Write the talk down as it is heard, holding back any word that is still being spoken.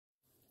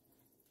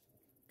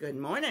Good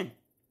morning.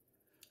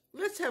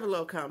 Let's have a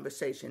little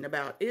conversation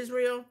about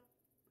Israel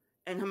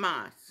and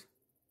Hamas.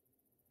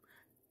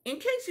 In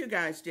case you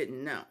guys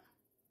didn't know,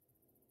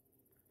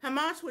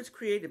 Hamas was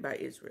created by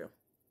Israel.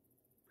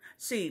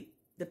 See,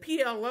 the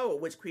PLO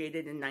was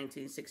created in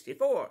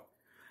 1964,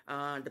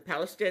 the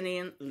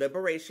Palestinian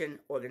Liberation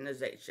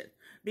Organization,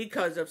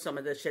 because of some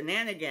of the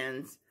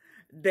shenanigans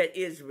that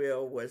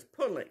Israel was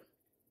pulling.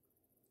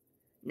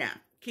 Now,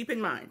 keep in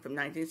mind, from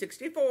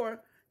 1964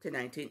 to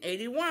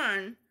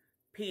 1981,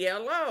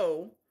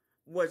 PLO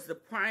was the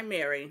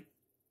primary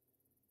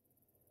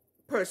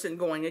person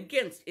going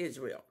against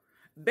Israel.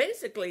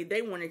 Basically,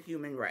 they wanted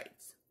human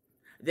rights.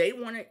 They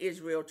wanted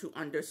Israel to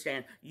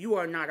understand, you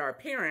are not our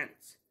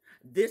parents.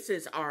 This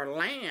is our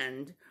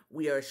land.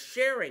 We are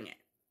sharing it.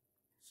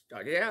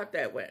 Started out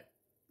that way.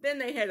 Then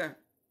they had a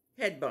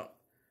head bump,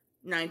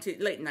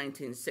 late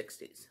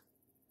 1960s.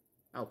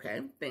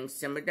 Okay, things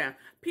simmered down.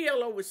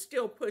 PLO was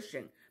still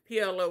pushing.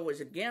 PLO was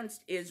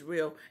against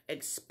Israel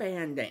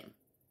expanding.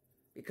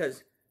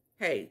 Because,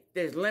 hey,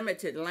 there's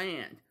limited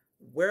land.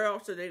 Where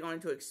else are they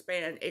going to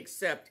expand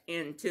except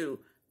into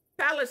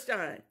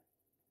Palestine?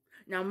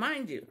 Now,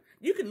 mind you,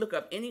 you can look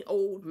up any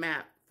old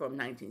map from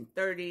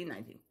 1930,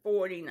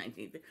 1940,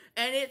 1950,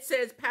 and it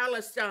says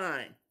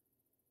Palestine.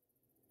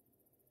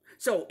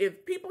 So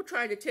if people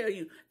try to tell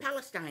you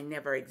Palestine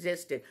never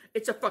existed,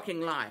 it's a fucking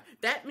lie.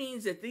 That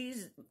means that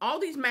all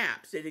these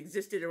maps that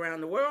existed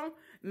around the world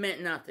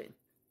meant nothing.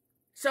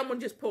 Someone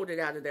just pulled it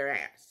out of their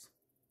ass.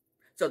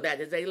 So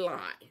that is a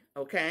lie,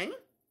 okay?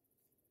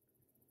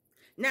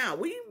 Now,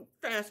 we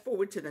fast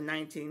forward to the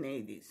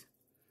 1980s.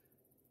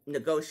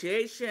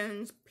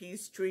 Negotiations,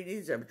 peace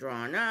treaties have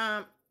drawn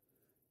up.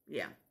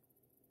 Yeah.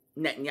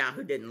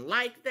 Netanyahu didn't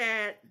like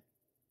that.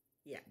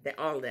 Yeah,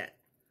 all that.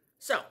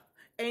 So,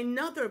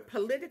 another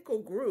political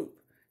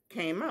group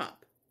came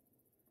up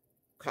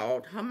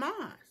called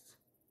Hamas.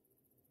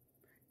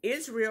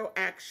 Israel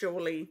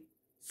actually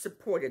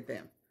supported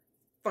them,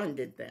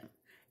 funded them,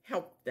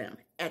 helped them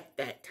at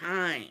that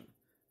time,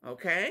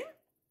 okay?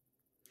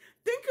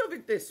 Think of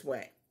it this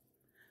way.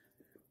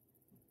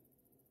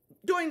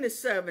 During the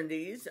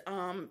 70s,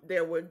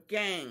 there were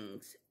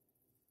gangs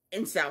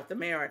in South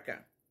America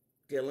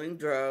dealing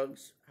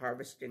drugs,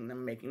 harvesting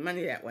them, making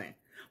money that way.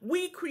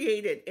 We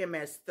created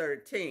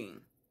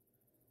MS-13.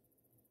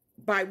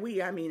 By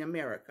we, I mean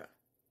America.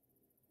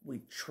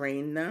 We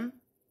trained them.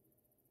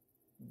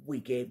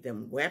 We gave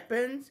them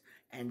weapons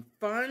and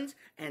funds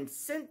and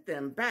sent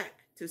them back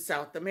to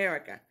South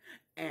America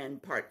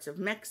and parts of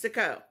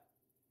Mexico.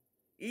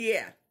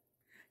 Yeah.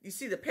 You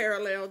see the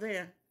parallel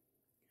there?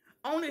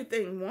 Only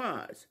thing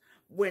was,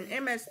 when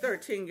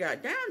MS-13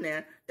 got down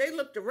there, they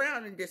looked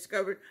around and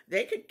discovered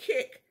they could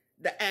kick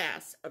the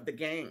ass of the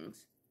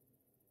gangs.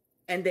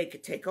 And they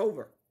could take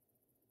over.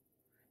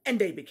 And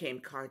they became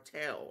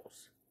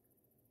cartels.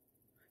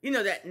 You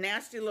know that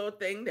nasty little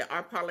thing that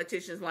our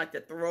politicians like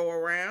to throw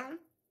around?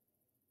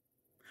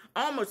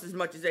 Almost as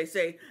much as they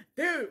say,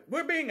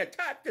 we're being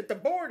attacked at the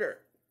border.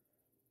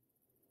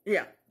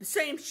 Yeah, the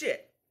same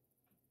shit.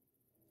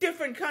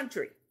 Different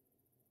country.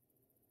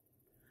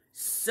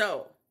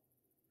 So,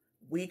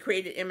 we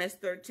created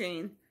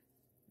MS-13.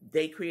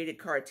 They created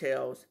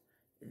cartels.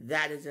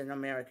 That is an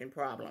American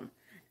problem.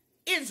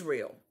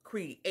 Israel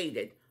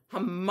created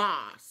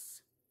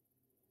Hamas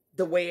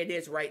the way it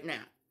is right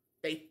now.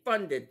 They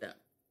funded them.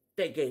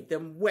 They gave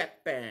them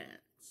weapons.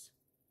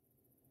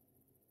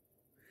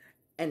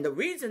 And the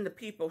reason the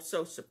people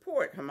so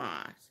support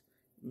Hamas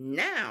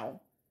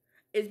now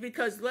is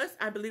because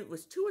I believe it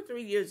was 2 or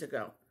 3 years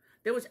ago,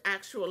 there was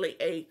actually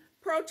a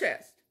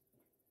protest.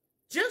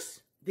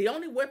 Just the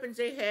only weapons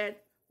they had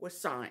were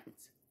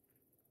signs.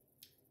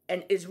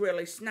 And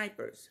Israeli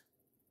snipers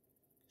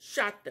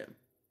shot them.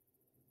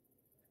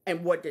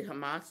 And what did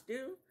Hamas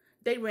do?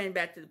 They ran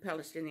back to the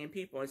Palestinian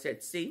people and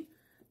said, see,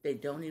 they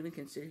don't even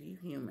consider you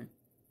human.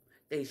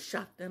 They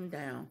shot them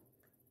down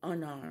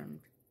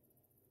unarmed.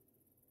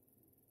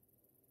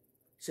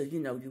 So,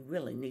 you know, you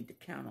really need to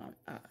count on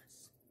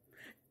us.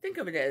 Think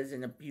of it as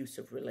an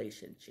abusive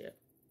relationship.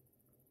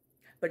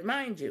 But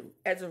mind you,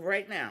 as of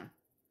right now,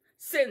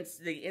 since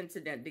the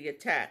incident, the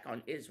attack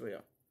on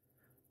Israel,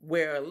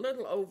 where a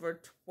little over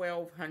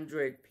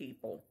 1,200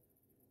 people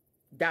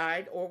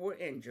died or were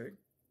injured,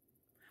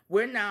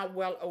 we're now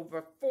well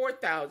over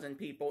 4,000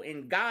 people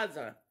in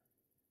Gaza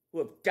who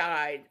have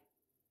died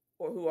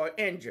or who are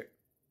injured.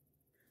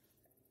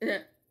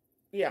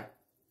 Yeah.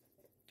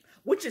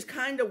 Which is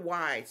kind of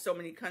why so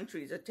many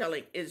countries are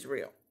telling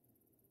Israel,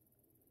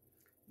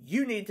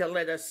 you need to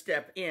let us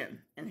step in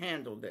and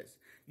handle this.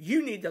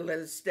 You need to let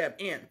us step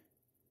in.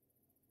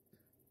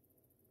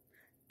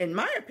 In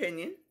my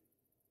opinion,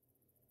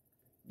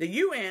 the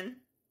UN,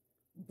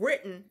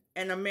 Britain,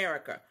 and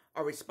America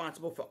are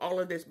responsible for all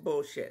of this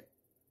bullshit.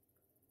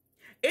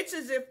 It's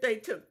as if they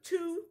took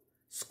 2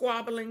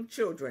 squabbling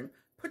children,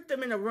 put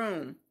them in a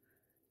room,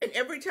 and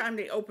every time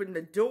they open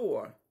the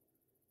door,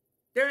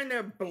 they're in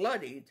there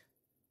bloodied,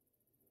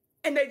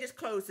 and they just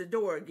close the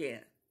door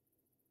again.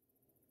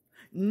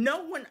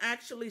 No one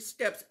actually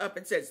steps up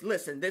and says,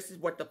 listen, this is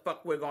what the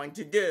fuck we're going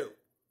to do.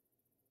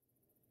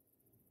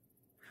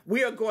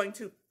 We are going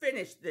to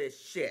finish this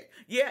shit.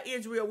 Yeah,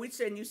 Israel, we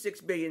send you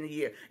 $6 billion a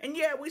year. And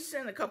yeah, we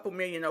send a couple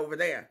million over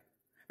there.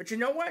 But you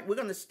know what? We're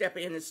going to step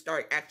in and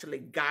start actually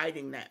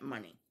guiding that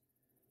money.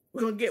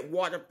 We're going to get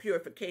water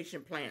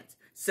purification plants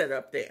set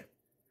up there.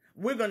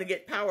 We're going to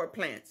get power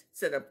plants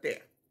set up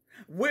there.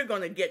 We're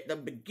going to get the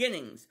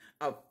beginnings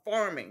of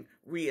farming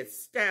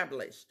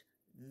reestablished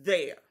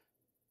there.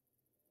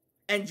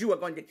 And you are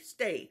going to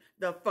stay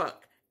the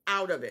fuck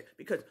out of it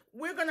because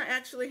we're going to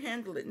actually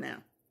handle it now.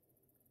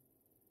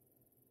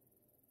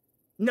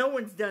 No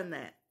one's done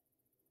that.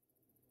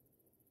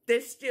 They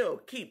still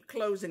keep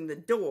closing the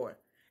door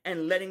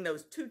and letting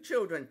those two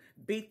children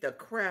beat the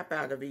crap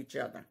out of each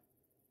other.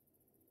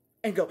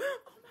 And go, oh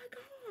my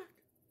God,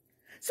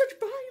 such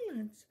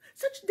violence,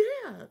 such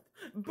death.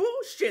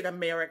 Bullshit,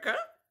 America.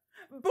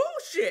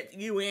 Bullshit,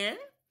 UN.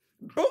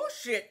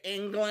 Bullshit,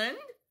 England.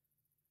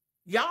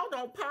 Y'all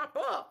don't pop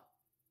up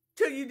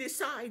till you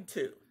decide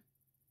to.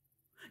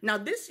 Now,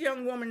 this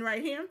young woman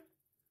right here,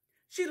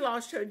 she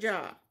lost her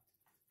job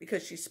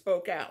because she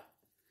spoke out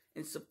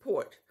in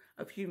support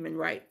of human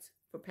rights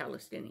for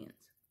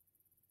Palestinians.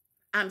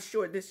 I'm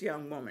sure this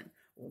young woman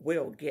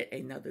will get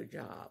another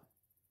job.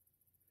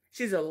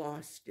 She's a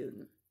law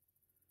student.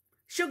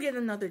 She'll get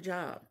another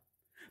job.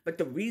 But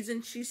the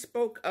reason she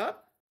spoke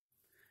up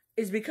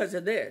is because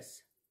of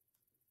this.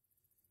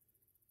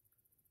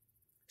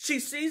 She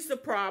sees the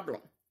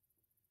problem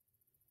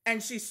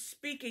and she's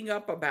speaking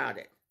up about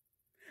it.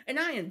 And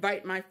I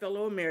invite my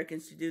fellow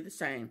Americans to do the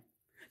same.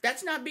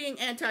 That's not being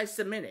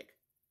anti-Semitic.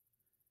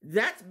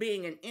 That's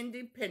being an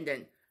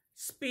independent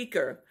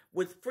speaker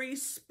with free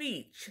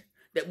speech,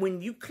 that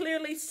when you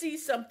clearly see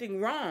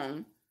something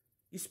wrong,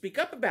 you speak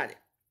up about it.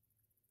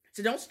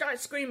 So don't start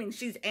screaming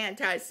she's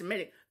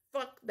anti-Semitic.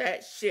 Fuck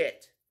that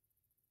shit.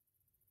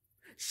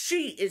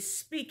 She is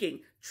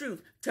speaking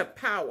truth to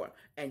power,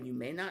 and you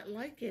may not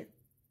like it.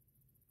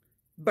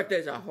 But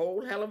there's a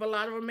whole hell of a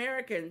lot of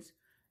Americans,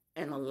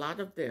 and a lot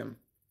of them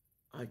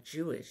are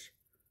Jewish,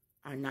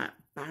 are not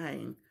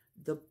buying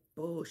the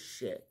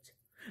bullshit.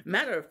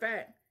 Matter of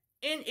fact,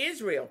 in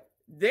Israel,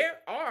 there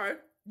are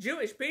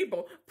Jewish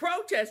people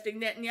protesting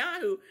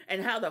Netanyahu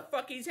and how the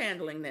fuck he's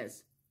handling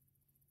this.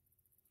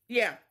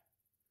 Yeah.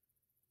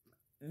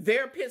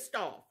 They're pissed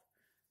off.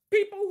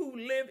 People who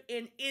live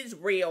in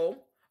Israel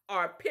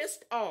are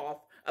pissed off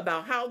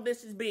about how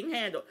this is being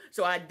handled.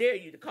 So I dare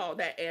you to call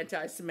that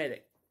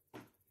anti-Semitic.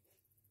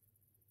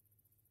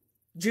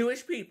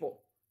 Jewish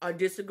people are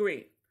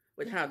disagreeing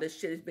with how this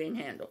shit is being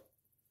handled.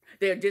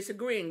 They're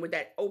disagreeing with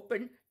that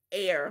open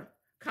air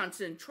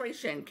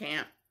concentration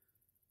camp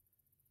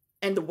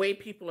and the way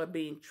people are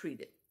being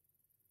treated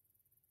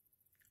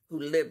who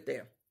live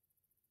there.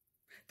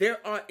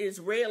 There are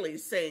Israelis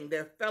saying,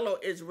 their fellow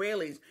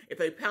Israelis, if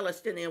a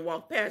Palestinian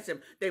walk past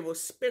them, they will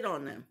spit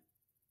on them.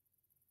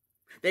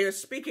 They are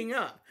speaking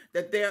up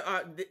that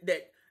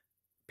that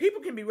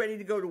people can be ready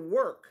to go to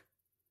work,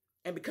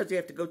 and because they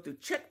have to go through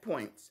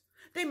checkpoints,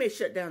 they may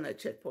shut down that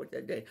checkpoint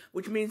that day,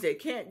 which means they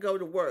can't go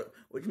to work,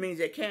 which means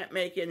they can't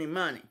make any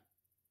money.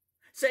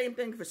 Same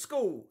thing for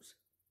schools.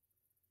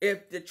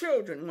 If the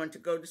children want to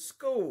go to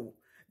school,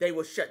 they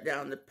will shut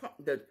down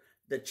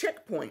the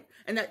checkpoint,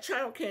 and that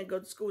child can't go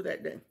to school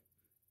that day.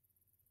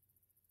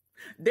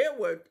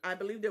 I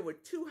believe there were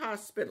 2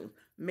 hospitals,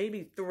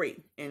 maybe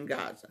 3 in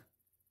Gaza.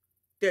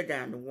 They're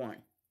down to 1.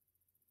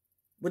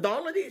 With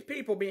all of these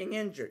people being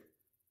injured,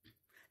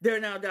 they're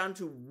now down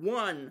to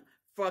 1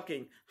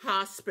 fucking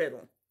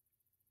hospital.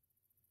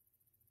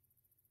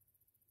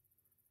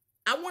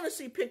 I want to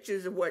see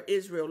pictures of what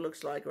Israel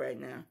looks like right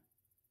now.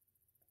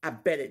 I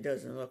bet it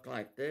doesn't look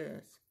like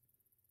this.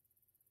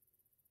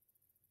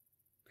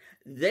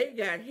 They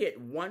got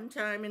hit 1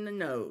 time in the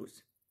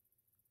nose,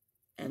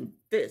 and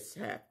this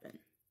happened.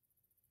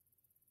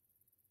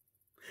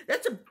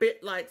 That's a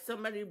bit like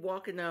somebody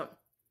walking up,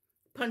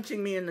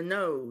 punching me in the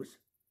nose,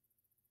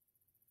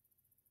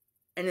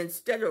 and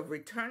instead of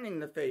returning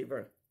the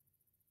favor,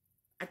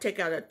 I take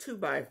out a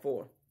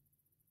 2x4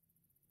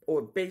 or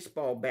a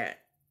baseball bat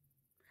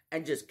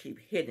and just keep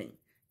hitting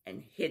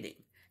and hitting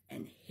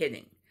and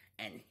hitting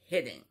and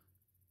hitting,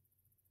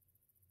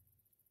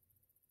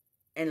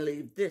 and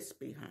leave this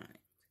behind.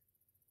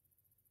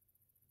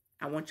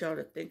 I want y'all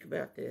to think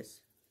about this.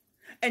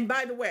 And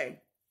by the way,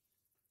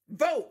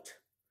 vote.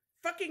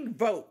 Fucking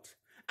vote.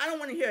 I don't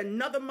want to hear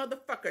another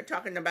motherfucker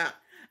talking about,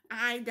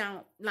 I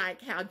don't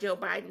like how Joe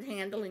Biden's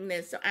handling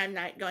this, so I'm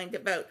not going to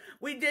vote.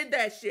 We did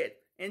that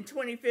shit in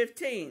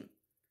 2015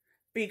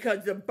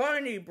 because the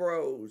Bernie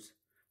bros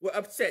were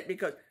upset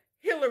because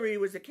Hillary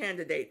was a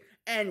candidate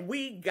and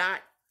we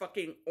got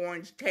fucking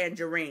orange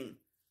tangerine.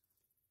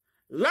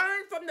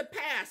 Learn from the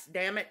past,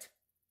 damn it.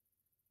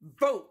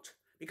 Vote,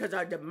 because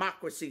our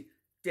democracy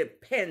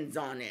depends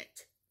on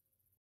it.